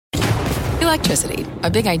electricity, a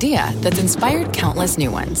big idea that's inspired countless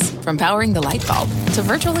new ones. From powering the light bulb to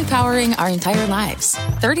virtually powering our entire lives.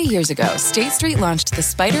 30 years ago, State Street launched the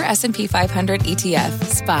SPDR S&P 500 ETF,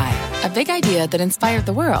 SPY. A big idea that inspired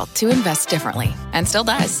the world to invest differently. And still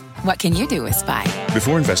does. What can you do with SPY?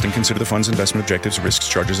 Before investing, consider the fund's investment objectives, risks,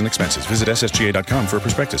 charges, and expenses. Visit ssga.com for a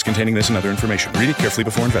prospectus containing this and other information. Read it carefully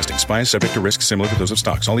before investing. SPY is subject to risks similar to those of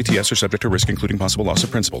stocks. All ETFs are subject to risk, including possible loss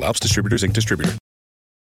of principal. Alps Distributors, Inc. Distributor.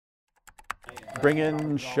 Bring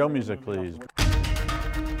in show music, please.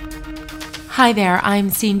 Hi there, I'm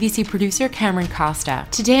CNBC producer Cameron Costa.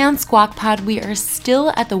 Today on Squawk Pod, we are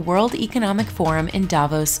still at the World Economic Forum in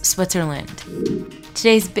Davos, Switzerland.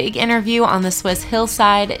 Today's big interview on the Swiss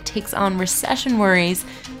hillside takes on recession worries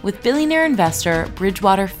with billionaire investor,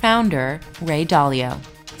 Bridgewater founder, Ray Dalio.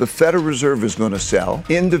 The Federal Reserve is going to sell,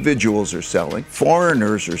 individuals are selling,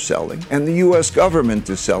 foreigners are selling, and the U.S. government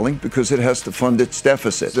is selling because it has to fund its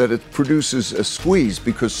deficit. That it produces a squeeze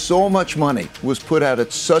because so much money was put out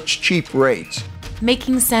at such cheap rates.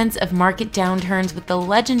 Making sense of market downturns with the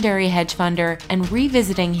legendary hedge funder and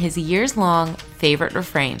revisiting his years-long favorite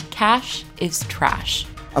refrain, cash is trash.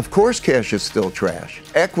 Of course cash is still trash.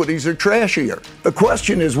 Equities are trashier. The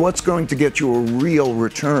question is what's going to get you a real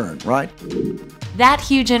return, right? That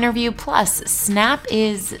huge interview, plus Snap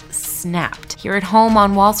is snapped. Here at home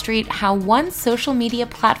on Wall Street, how one social media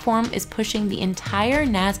platform is pushing the entire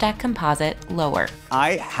NASDAQ composite lower.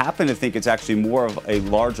 I happen to think it's actually more of a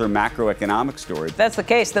larger macroeconomic story. If that's the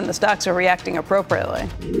case, then the stocks are reacting appropriately.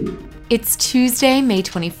 It's Tuesday, May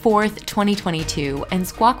 24th, 2022, and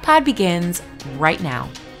Squawk Pod begins right now.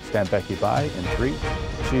 Stand Becky by in 3,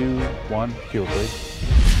 2, 1, cue please.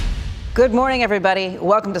 Good morning, everybody.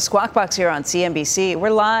 Welcome to Squawk Box here on CNBC. We're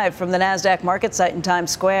live from the NASDAQ market site in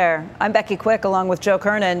Times Square. I'm Becky Quick along with Joe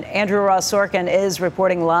Kernan. Andrew Ross Sorkin is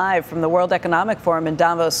reporting live from the World Economic Forum in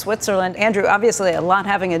Davos, Switzerland. Andrew, obviously a lot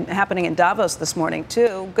happening in Davos this morning,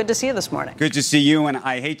 too. Good to see you this morning. Good to see you, and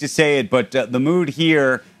I hate to say it, but the mood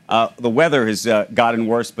here, the weather has gotten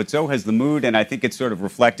worse, but so has the mood, and I think it's sort of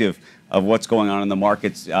reflective of what's going on in the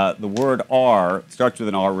markets. The word R starts with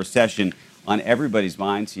an R, recession, on everybody's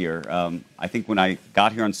minds here. I think when I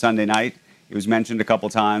got here on Sunday night, it was mentioned a couple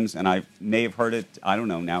times, and I may have heard it, I don't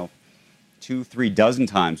know, now 2-3 dozen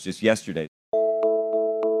times just yesterday.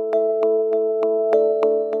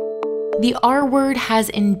 The R word has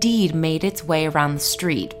indeed made its way around the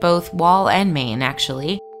street, both Wall and Main,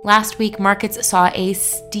 actually. Last week, markets saw a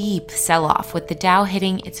steep sell-off, with the Dow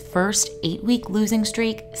hitting its first 8-week losing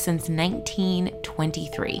streak since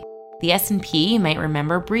 1923. The S&P, you might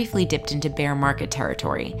remember, briefly dipped into bear market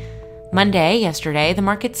territory. Yesterday, the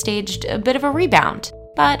market staged a bit of a rebound.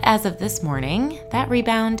 But as of this morning, that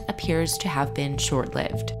rebound appears to have been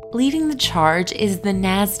short-lived. Leading the charge is the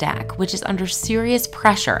NASDAQ, which is under serious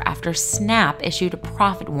pressure after Snap issued a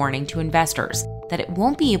profit warning to investors that it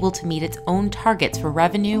won't be able to meet its own targets for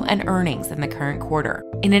revenue and earnings in the current quarter.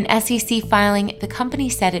 In an SEC filing, the company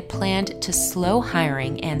said it planned to slow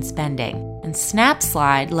hiring and spending. And Snap's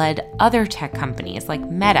slide led other tech companies like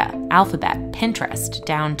Meta, Alphabet, Pinterest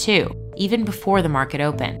down too, even before the market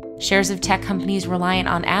opened. Shares of tech companies reliant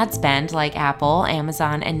on ad spend like Apple,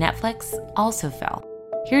 Amazon, and Netflix also fell.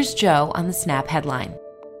 Here's Joe on the Snap headline.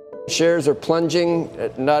 Shares are plunging,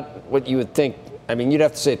 not what you would think. I mean, you'd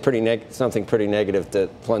have to say something pretty negative to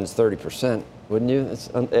plunge 30%, wouldn't you?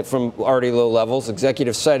 It's from already low levels.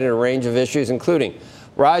 Executives cited a range of issues, including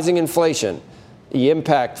rising inflation, the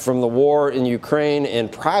impact from the war in Ukraine,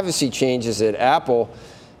 and privacy changes at Apple.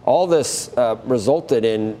 All this resulted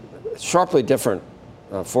in sharply different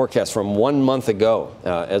forecasts from 1 month ago.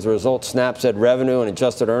 As a result, Snap said revenue and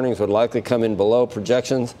adjusted earnings would likely come in below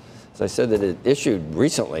projections. As I said, that it issued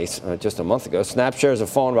recently, just a month ago. Snap shares have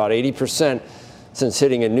fallen about 80% since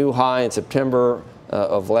hitting a new high in September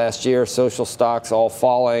of last year. Social stocks all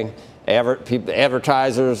falling,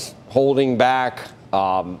 advertisers holding back.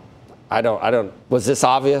 Was this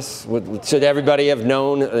obvious? Should everybody have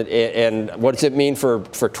known? And what does it mean for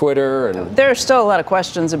Twitter? And there are still a lot of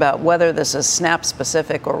questions about whether this is Snap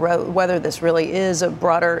specific or whether this really is a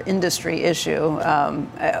broader industry issue.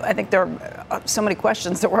 I think there are so many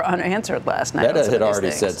questions that were unanswered last night. Meta had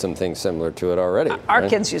already said some things similar to it already. Our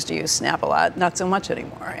kids used to use Snap a lot, not so much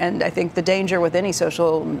anymore. And I think the danger with any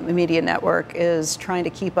social media network is trying to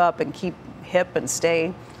keep up and keep hip and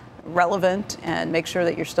stay relevant and make sure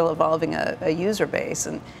that you're still evolving a user base.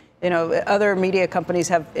 And, other media companies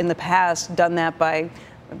have in the past done that by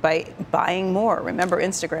buying more. Remember,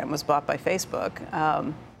 Instagram was bought by Facebook.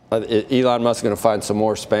 Elon Musk is going to find some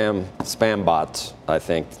more spam bots, I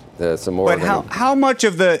think. Some more. But how much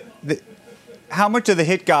of the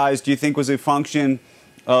hit, guys, do you think was a function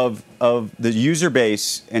of the user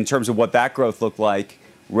base in terms of what that growth looked like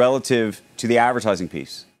relative to the advertising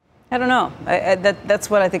piece? I don't know. That's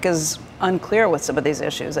what I think is unclear with some of these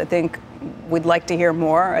issues. I think we'd like to hear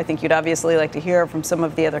more. I think you'd obviously like to hear from some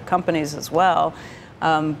of the other companies as well.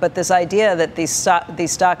 But this idea that these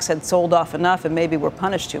stocks had sold off enough and maybe were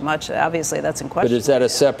punished too much, obviously that's in question. But is that a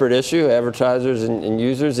separate issue, advertisers and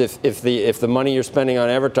users? If the money you're spending on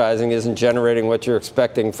advertising isn't generating what you're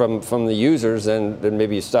expecting from the users, then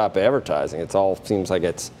maybe you stop advertising. It all seems like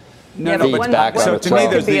it's... No, but one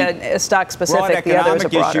could be a stock specific, the other is a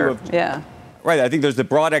broader. Right, I think there's the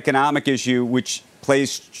broad economic issue, which plays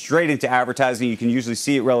straight into advertising. You can usually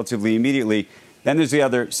see it relatively immediately. Then there's the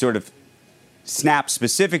other sort of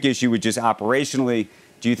Snap-specific issue, which is operationally,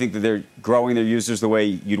 do you think that they're growing their users the way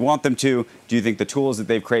you'd want them to? Do you think the tools that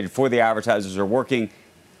they've created for the advertisers are working?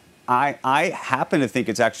 I happen to think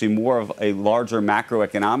it's actually more of a larger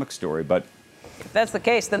macroeconomic story, but... If that's the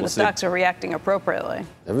case, then the stocks are reacting appropriately.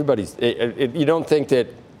 You don't think that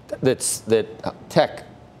tech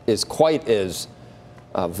is quite as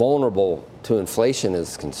vulnerable to inflation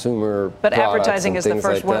as consumer but products advertising is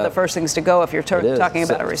one of the first things to go if you're talking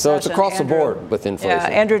about a recession. So it's across the board with inflation. Yeah,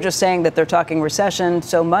 Andrew just saying that they're talking recession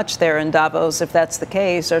so much there in Davos. If that's the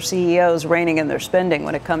case, are CEOs reining in their spending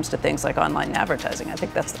when it comes to things like online advertising? I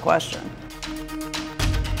think that's the question.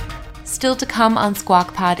 Still to come on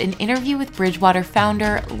Squawk Pod, an interview with Bridgewater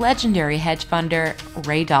founder, legendary hedge funder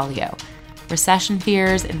Ray Dalio. Recession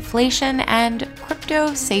fears, inflation, and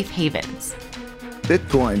crypto safe havens.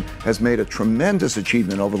 Bitcoin has made a tremendous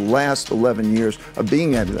achievement over the last 11 years of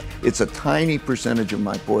being at it. It's a tiny percentage of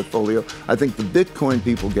my portfolio. I think the Bitcoin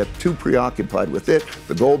people get too preoccupied with it.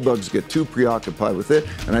 The gold bugs get too preoccupied with it.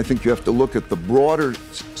 And I think you have to look at the broader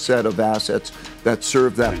set of assets that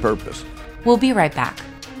serve that purpose. We'll be right back.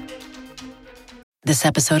 This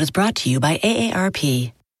episode is brought to you by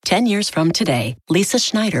AARP. 10 years from today, Lisa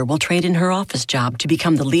Schneider will trade in her office job to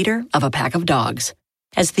become the leader of a pack of dogs.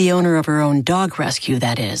 As the owner of her own dog rescue,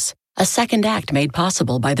 that is. A second act made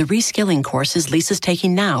possible by the reskilling courses Lisa's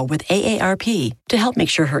taking now with AARP to help make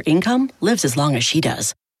sure her income lives as long as she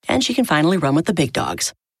does. And she can finally run with the big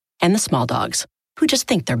dogs. And the small dogs, who just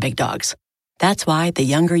think they're big dogs. That's why the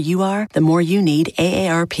younger you are, the more you need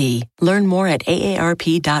AARP. Learn more at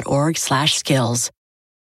aarp.org/skills.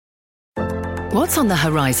 What's on the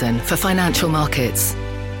horizon for financial markets?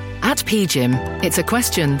 At PGIM, it's a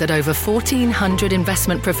question that over 1,400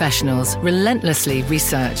 investment professionals relentlessly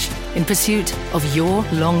research in pursuit of your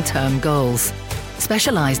long-term goals.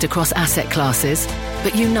 Specialized across asset classes,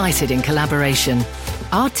 but united in collaboration,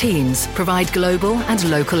 our teams provide global and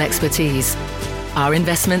local expertise. Our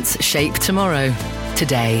investments shape tomorrow,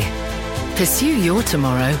 today. Pursue your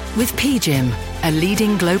tomorrow with PGIM, a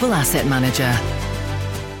leading global asset manager.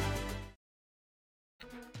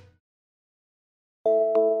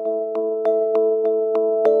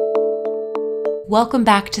 Welcome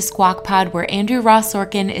back to Squawk Pod, where Andrew Ross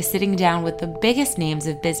Sorkin is sitting down with the biggest names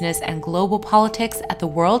of business and global politics at the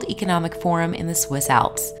World Economic Forum in the Swiss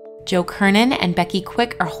Alps. Joe Kernan and Becky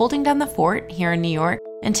Quick are holding down the fort here in New York.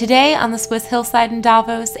 And today on the Swiss hillside in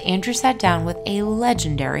Davos, Andrew sat down with a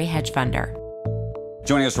legendary hedge funder.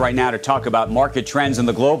 Joining us right now to talk about market trends in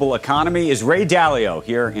the global economy is Ray Dalio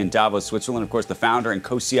here in Davos, Switzerland. Of course, the founder and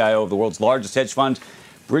co-CIO of the world's largest hedge fund,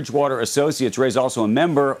 Bridgewater Associates. Ray's also a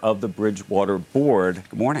member of the Bridgewater board.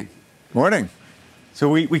 Good morning. Morning. So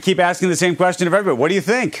we keep asking the same question of everybody. What do you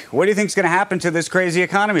think? What do you think is going to happen to this crazy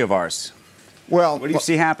economy of ours? Well, what do you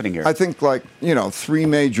see happening here? I think, three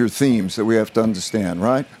major themes that we have to understand,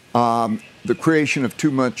 right? The creation of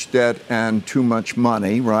too much debt and too much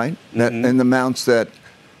money, right? Mm-hmm. And amounts that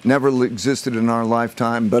never existed in our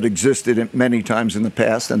lifetime, but existed many times in the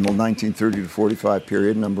past, in the 1930 to 45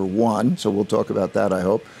 period, number one. So we'll talk about that, I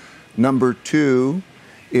hope. Number two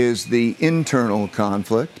is the internal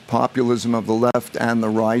conflict, populism of the left and the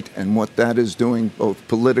right, and what that is doing both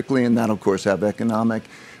politically, and that, of course, have economic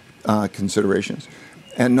considerations.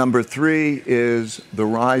 And number three is the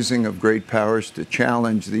rising of great powers to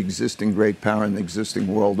challenge the existing great power and the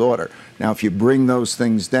existing world order. Now, if you bring those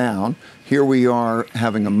things down, here we are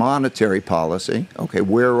having a monetary policy. Okay,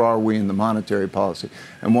 where are we in the monetary policy?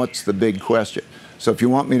 And what's the big question? So if you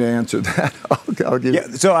want me to answer that, I'll give you.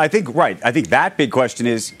 So I think that big question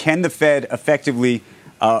is, can the Fed effectively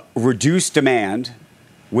reduce demand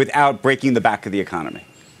without breaking the back of the economy?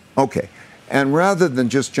 Okay. And rather than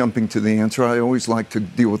just jumping to the answer, I always like to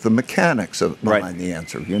deal with the mechanics behind the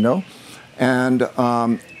answer, you know? And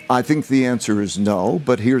I think the answer is no,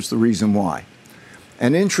 but here's the reason why.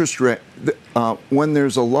 An interest rate, when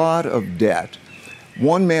there's a lot of debt,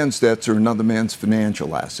 One man's debts are another man's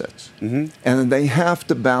financial assets. And they have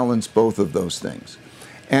to balance both of those things.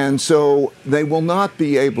 And so they will not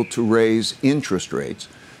be able to raise interest rates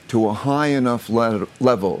to a high enough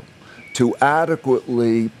level to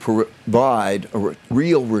adequately provide a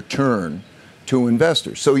real return to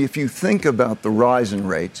investors. So if you think about the rise in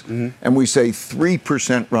rates, and we say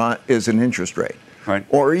 3% is an interest rate,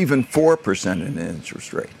 or even 4% in an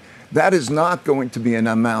interest rate, that is not going to be an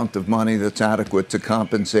amount of money that's adequate to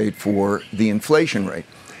compensate for the inflation rate.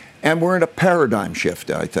 And we're in a paradigm shift,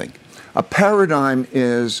 I think. A paradigm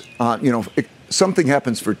is, something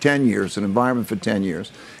happens for 10 years, an environment for 10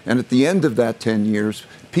 years, and at the end of that 10 years,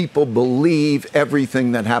 people believe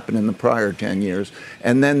everything that happened in the prior 10 years,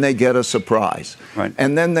 and then they get a surprise.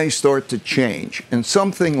 And then they start to change. And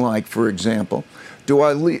something like, for example,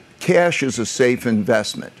 cash is a safe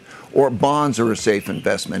investment, or bonds are a safe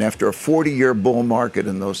investment after a 40-year bull market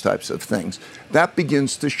and those types of things. That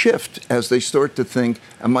begins to shift as they start to think,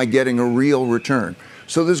 am I getting a real return?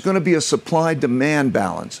 So there's going to be a supply-demand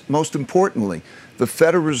balance. Most importantly, the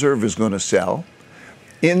Federal Reserve is going to sell,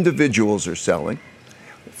 individuals are selling,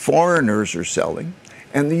 foreigners are selling,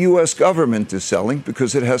 and the U.S. government is selling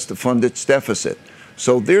because it has to fund its deficit.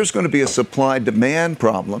 So there's going to be a supply-demand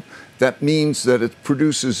problem. That means that it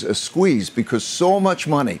produces a squeeze because so much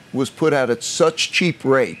money was put out at such cheap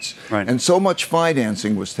rates and so much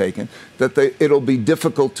financing was taken that it'll be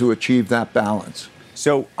difficult to achieve that balance.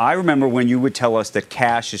 So I remember when you would tell us that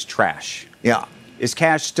cash is trash. Yeah. Is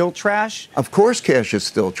cash still trash? Of course cash is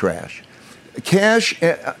still trash. Cash,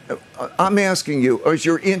 I'm asking you,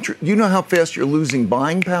 you know how fast you're losing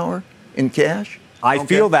buying power in cash? I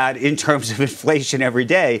feel that in terms of inflation every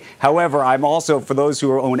day. However, I'm also, for those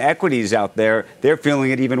who own equities out there, they're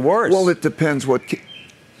feeling it even worse. Well, it depends what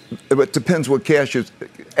cash is.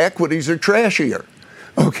 Equities are trashier.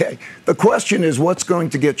 Okay. The question is what's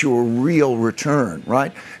going to get you a real return,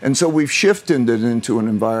 right? And so we've shifted it into an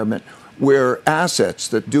environment where assets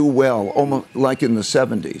that do well, almost like in the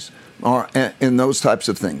 70s, are in those types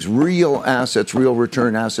of things. Real assets, real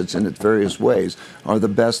return assets in its various ways are the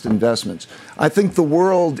best investments. I think the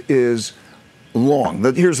world is long.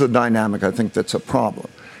 Here's the dynamic I think that's a problem.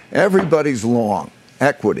 Everybody's long,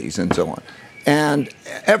 equities and so on. And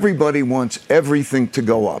everybody wants everything to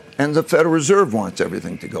go up. And the Federal Reserve wants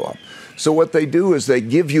everything to go up. So what they do is they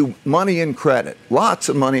give you money and credit, lots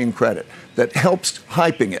of money and credit, that helps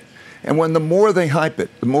hyping it. And when the more they hype it,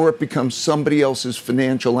 the more it becomes somebody else's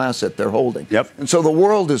financial asset they're holding. And so the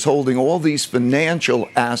world is holding all these financial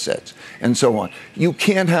assets and so on. You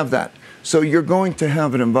can't have that. So you're going to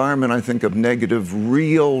have an environment, I think, of negative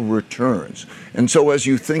real returns. And so as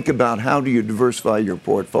you think about how do you diversify your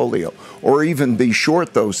portfolio or even be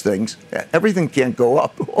short those things, everything can't go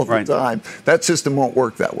up all the time. That system won't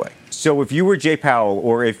work that way. So if you were Jay Powell,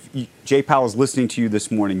 or if Jay Powell is listening to you this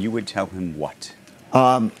morning, you would tell him what?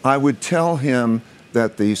 I would tell him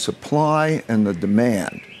that the supply and the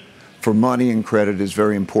demand for money and credit is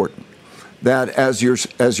very important. That as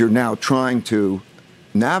you're now trying to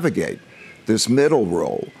navigate this middle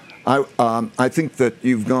role, I think that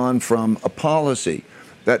you've gone from a policy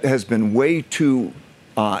that has been way too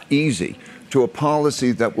easy to a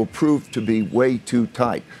policy that will prove to be way too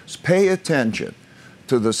tight. So pay attention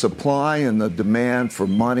to the supply and the demand for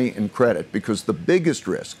money and credit, because the biggest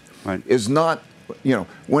risk is not,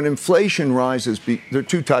 when inflation rises, there are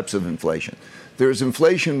two types of inflation. There's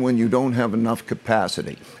inflation when you don't have enough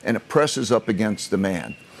capacity and it presses up against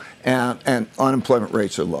demand and unemployment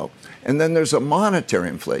rates are low. And then there's a monetary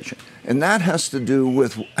inflation, and that has to do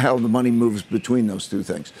with how the money moves between those two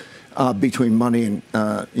things, between money and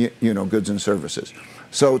goods and services.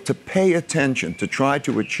 So to pay attention, to try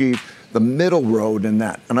to achieve the middle road in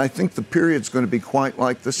that. And I think the period's going to be quite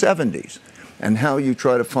like the 70s. And how you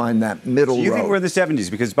try to find that middle road. You think we're in the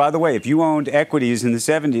 70s? Because, by the way, if you owned equities in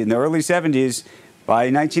the early 70s,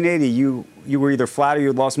 by 1980, you were either flat or you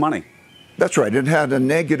had lost money. That's right. It had a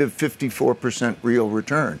negative 54% real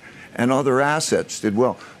return, and other assets did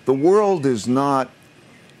well. The world is not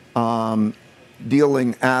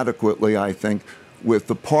dealing adequately, I think, with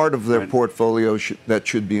the part of their portfolio that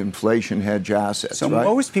should be inflation hedge assets. So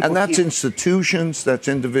most people, and that's institutions, that's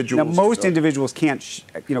individuals. Now, most individuals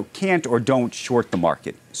can't or don't short the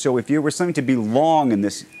market. So if you were something to be long in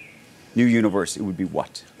this new universe, it would be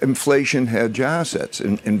what? Inflation hedge assets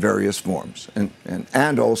in various forms,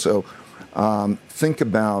 and also think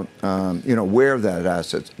about where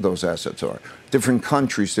those assets are. Different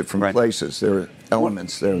countries, different places. There are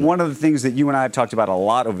elements there. One of the things that you and I have talked about a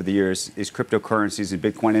lot over the years is cryptocurrencies and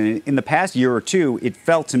Bitcoin. And in the past year or two, it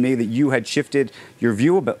felt to me that you had shifted your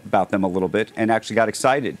view about them a little bit and actually got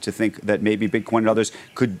excited to think that maybe Bitcoin and others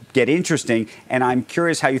could get interesting. And I'm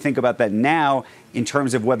curious how you think about that now in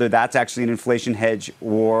terms of whether that's actually an inflation hedge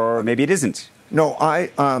or maybe it isn't. No,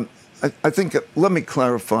 I think, let me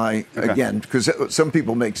clarify again, because some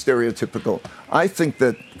people make stereotypical. I think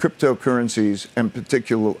that cryptocurrencies, in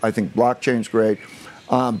particular, I think blockchain's great,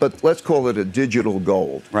 but let's call it a digital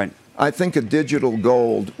gold. Right. I think a digital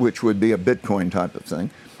gold, which would be a Bitcoin type of thing,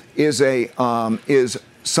 is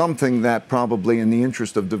something that probably, in the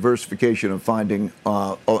interest of diversification of finding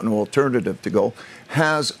an alternative to gold,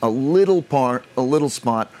 has a little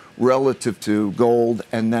spot relative to gold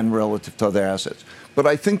and then relative to other assets. But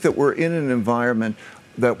I think that we're in an environment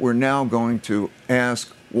that we're now going to ask,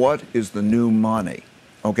 what is the new money?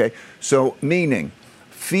 Okay? So, meaning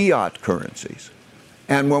fiat currencies.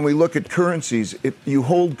 And when we look at currencies, you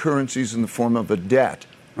hold currencies in the form of a debt.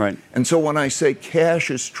 Right. And so when I say cash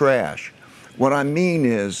is trash, what I mean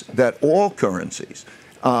is that all currencies,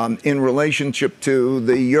 in relationship to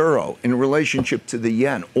the euro, in relationship to the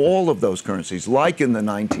yen, all of those currencies, like in the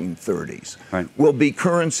 1930s, will be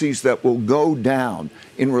currencies that will go down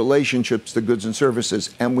in relationships to goods and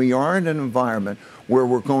services. And we are in an environment where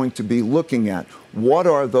we're going to be looking at what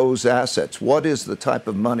are those assets? What is the type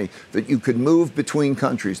of money that you could move between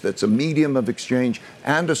countries that's a medium of exchange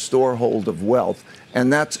and a storehold of wealth?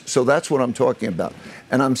 And that's what I'm talking about.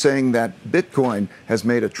 And I'm saying that Bitcoin has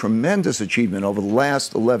made a tremendous achievement over the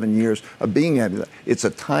last 11 years of being able to. It's a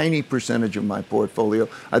tiny percentage of my portfolio.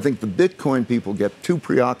 I think the Bitcoin people get too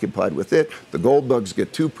preoccupied with it. The gold bugs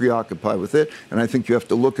get too preoccupied with it. And I think you have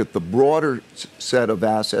to look at the broader set of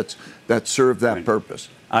assets that serve that purpose.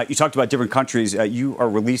 You talked about different countries. You are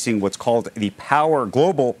releasing what's called the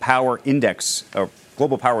Global Power Index, or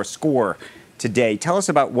Global Power Score, today. Tell us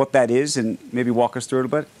about what that is and maybe walk us through it a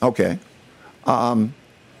bit. Okay.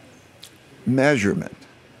 Measurement.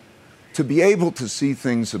 To be able to see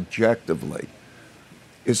things objectively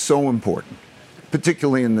is so important,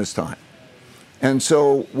 particularly in this time. And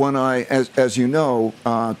so when as you know,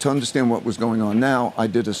 to understand what was going on now, I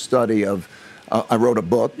did a study of, I wrote a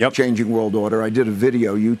book, Changing World Order. I did a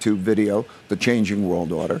YouTube video, The Changing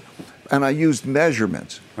World Order. And I used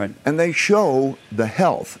measurements. Right. And they show the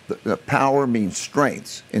health. The power means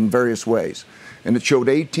strengths in various ways. And it showed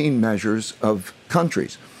 18 measures of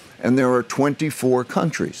countries. And there are 24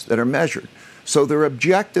 countries that are measured. So they're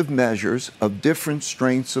objective measures of different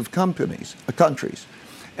strengths of countries.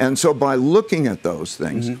 And so by looking at those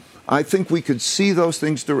things, I think we could see those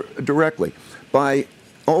things directly. By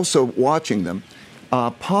also watching them,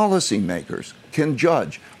 policymakers can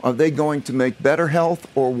judge, are they going to make better health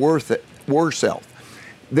or worse health?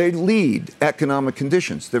 They lead economic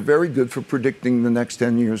conditions. They're very good for predicting the next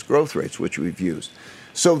 10 years' growth rates, which we've used.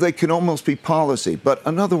 So they can almost be policy. But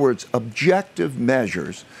in other words, objective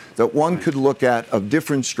measures that one could look at of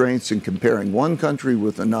different strengths in comparing one country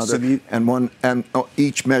with another, and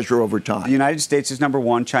each measure over time. The United States is number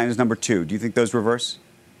one, China's number two. Do you think those reverse?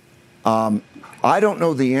 I don't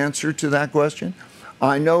know the answer to that question.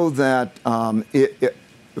 I know that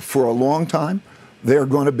for a long time, they're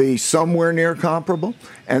going to be somewhere near comparable,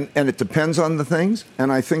 and it depends on the things.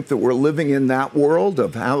 And I think that we're living in that world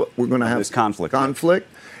of how we're going to have this conflict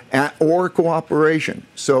or cooperation.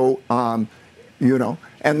 So, and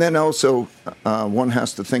then also one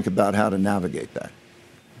has to think about how to navigate that.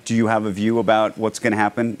 Do you have a view about what's going to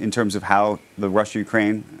happen in terms of how the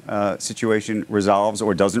Russia-Ukraine situation resolves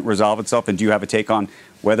or doesn't resolve itself? And do you have a take on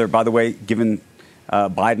whether, by the way, given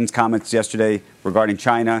Biden's comments yesterday regarding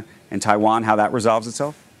China and Taiwan, how that resolves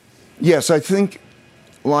itself? Yes, I think,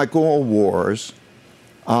 like all wars,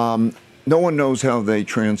 no one knows how they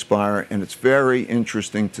transpire, and it's very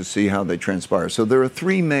interesting to see how they transpire. So there are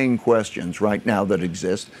three main questions right now that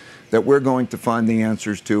exist that we're going to find the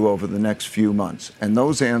answers to over the next few months. And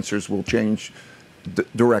those answers will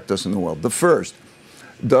direct us in the world. The first,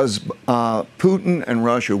 does Putin and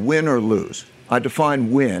Russia win or lose? I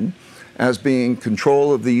define win as being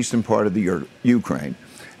control of the eastern part of the Ukraine,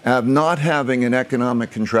 not having an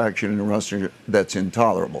economic contraction in Russia that's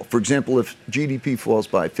intolerable. For example, if GDP falls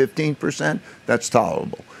by 15%, that's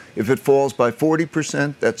tolerable. If it falls by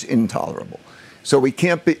 40%, that's intolerable. So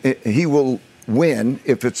he will win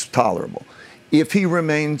if it's tolerable. If he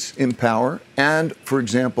remains in power and, for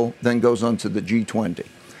example, then goes on to the G20,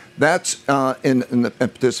 that's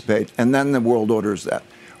participate, and then the world orders that.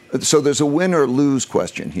 So there's a win or lose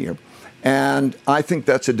question here. And I think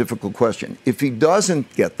that's a difficult question. If he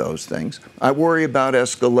doesn't get those things, I worry about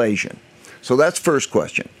escalation. So that's first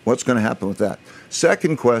question. What's going to happen with that?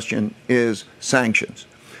 Second question is sanctions.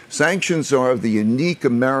 Sanctions are the unique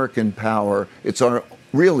American power. It's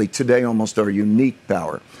really today almost our unique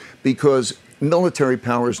power, because military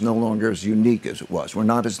power is no longer as unique as it was. We're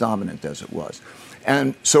not as dominant as it was.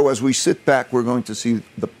 And so as we sit back, we're going to see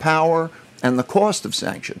the power and the cost of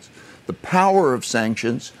sanctions. The power of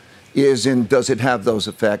sanctions is in, does it have those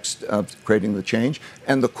effects of creating the change?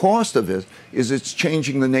 And the cost of it is it's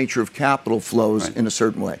changing the nature of capital flows in a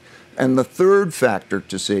certain way. And the third factor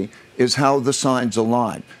to see is how the signs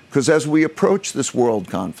align. Because as we approach this world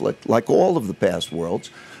conflict, like all of the past worlds,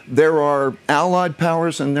 there are allied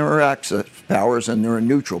powers and there are axis powers and there are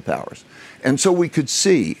neutral powers. And so we could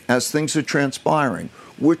see, as things are transpiring,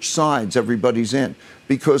 which sides everybody's in.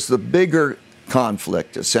 Because the bigger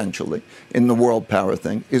conflict, essentially, in the world power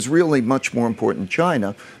thing is really much more important in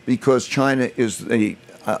China, because China is the,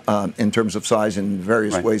 in terms of size and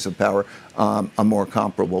various ways of power, a more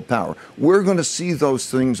comparable power. We're going to see those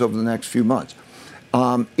things over the next few months.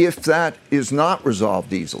 If that is not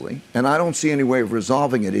resolved easily, and I don't see any way of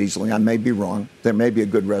resolving it easily, I may be wrong, there may be a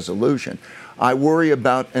good resolution, I worry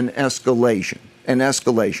about an escalation.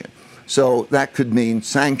 So that could mean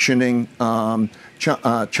sanctioning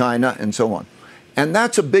China and so on. And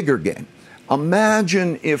that's a bigger game.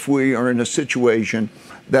 Imagine if we are in a situation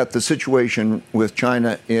that the situation with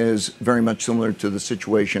China is very much similar to the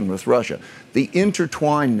situation with Russia. The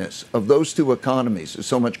intertwinedness of those two economies is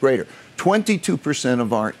so much greater. 22%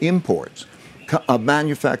 of our imports of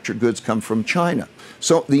manufactured goods come from China.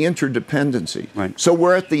 So the interdependency. Right. So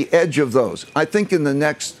we're at the edge of those. I think in the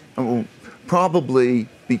next,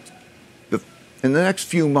 in the next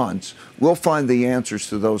few months, we'll find the answers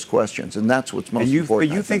to those questions, and that's what's most important.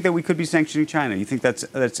 But you think that we could be sanctioning China? You think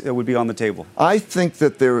it would be on the table? I think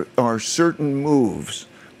that there are certain moves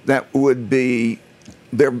that would be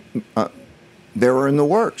they're in the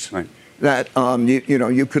works. Right. That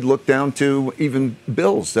you could look down to even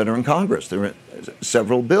bills that are in Congress. There are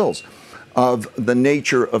several bills of the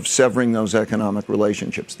nature of severing those economic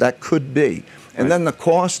relationships. That could be, and then the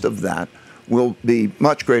cost of that will be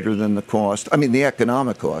much greater than the cost. I mean, the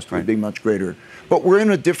economic cost would be much greater. But we're in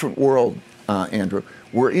a different world, Andrew.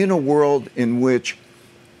 We're in a world in which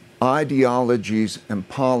ideologies and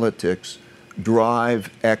politics drive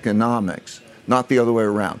economics, not the other way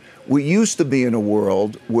around. We used to be in a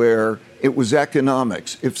world where it was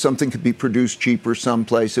economics. If something could be produced cheaper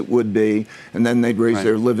someplace, it would be, and then they'd raise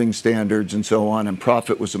their living standards and so on, and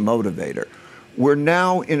profit was a motivator. We're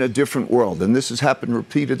now in a different world, and this has happened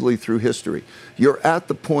repeatedly through history. You're at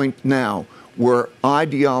the point now where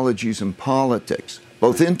ideologies and politics,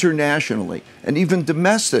 both internationally and even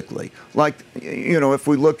domestically, like, if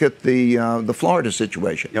we look at the Florida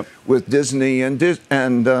situation with Disney and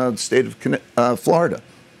the state of Florida,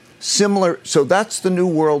 similar. So that's the new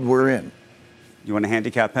world we're in. You want to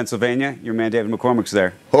handicap Pennsylvania? Your man David McCormick's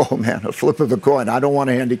there. Oh, man, a flip of a coin. I don't want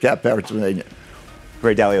to handicap Pennsylvania.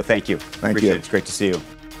 Ray Dalio, thank you. Appreciate it. It's great to see you.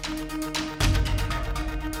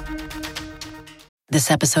 This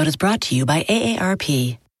episode is brought to you by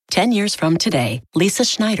AARP. 10 years from today, Lisa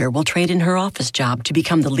Schneider will trade in her office job to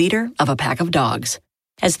become the leader of a pack of dogs.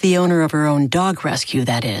 As the owner of her own dog rescue,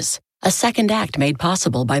 that is. A second act made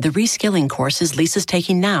possible by the reskilling courses Lisa's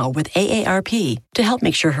taking now with AARP to help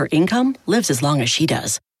make sure her income lives as long as she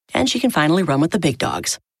does. And she can finally run with the big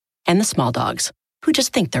dogs. And the small dogs, who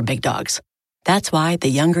just think they're big dogs. That's why the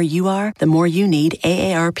younger you are, the more you need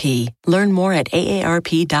AARP. Learn more at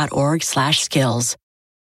aarp.org/skills.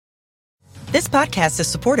 This podcast is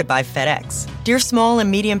supported by FedEx. Dear small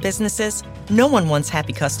and medium businesses, no one wants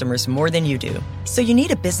happy customers more than you do. So you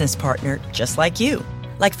need a business partner just like you.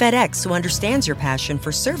 Like FedEx, who understands your passion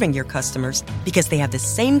for serving your customers because they have the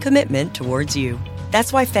same commitment towards you.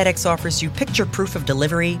 That's why FedEx offers you picture proof of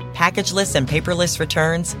delivery, packageless and paperless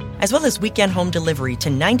returns, as well as weekend home delivery to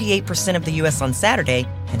 98% of the U.S. on Saturday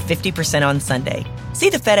and 50% on Sunday. See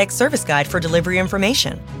the FedEx service guide for delivery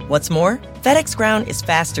information. What's more, FedEx Ground is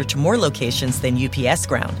faster to more locations than UPS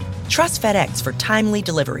Ground. Trust FedEx for timely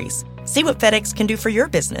deliveries. See what FedEx can do for your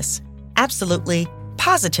business. Absolutely,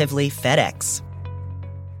 positively FedEx.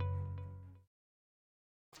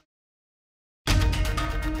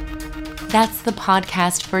 That's the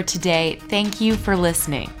podcast for today. Thank you for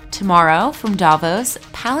listening. Tomorrow, from Davos,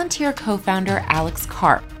 Palantir co-founder Alex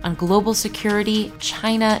Karp on global security,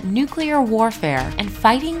 China, nuclear warfare, and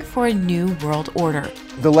fighting for a new world order.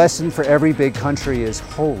 The lesson for every big country is,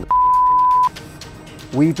 holy,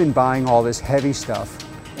 we've been buying all this heavy stuff,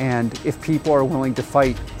 And if people are willing to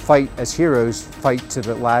fight as heroes, fight to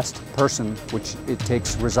the last person, which it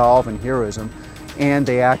takes resolve and heroism, and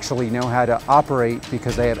they actually know how to operate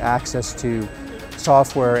because they have access to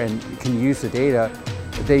software and can use the data,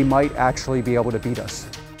 they might actually be able to beat us.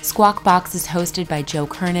 Squawk Box is hosted by Joe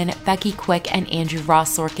Kernan, Becky Quick, and Andrew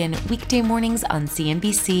Ross Sorkin, weekday mornings on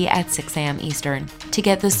CNBC at 6 a.m. Eastern. To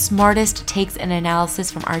get the smartest takes and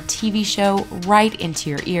analysis from our TV show right into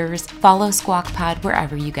your ears, follow Squawk Pod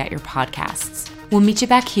wherever you get your podcasts. We'll meet you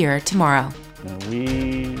back here tomorrow.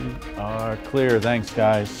 We are clear. Thanks,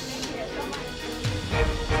 guys.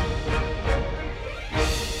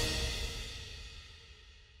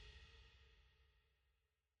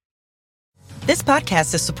 This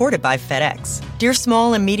podcast is supported by FedEx. Dear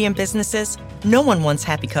small and medium businesses, no one wants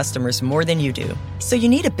happy customers more than you do. So you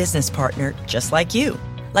need a business partner just like you.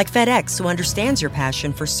 Like FedEx, who understands your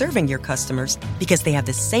passion for serving your customers because they have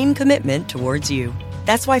the same commitment towards you.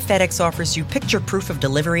 That's why FedEx offers you picture proof of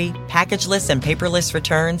delivery, packageless and paperless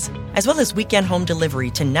returns, as well as weekend home delivery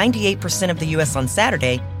to 98% of the U.S. on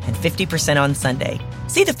Saturday and 50% on Sunday.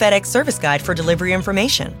 See the FedEx service guide for delivery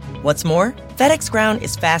information. What's more, FedEx Ground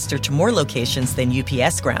is faster to more locations than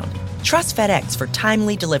UPS Ground. Trust FedEx for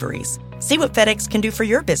timely deliveries. See what FedEx can do for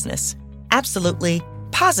your business. Absolutely,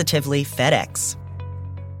 positively FedEx.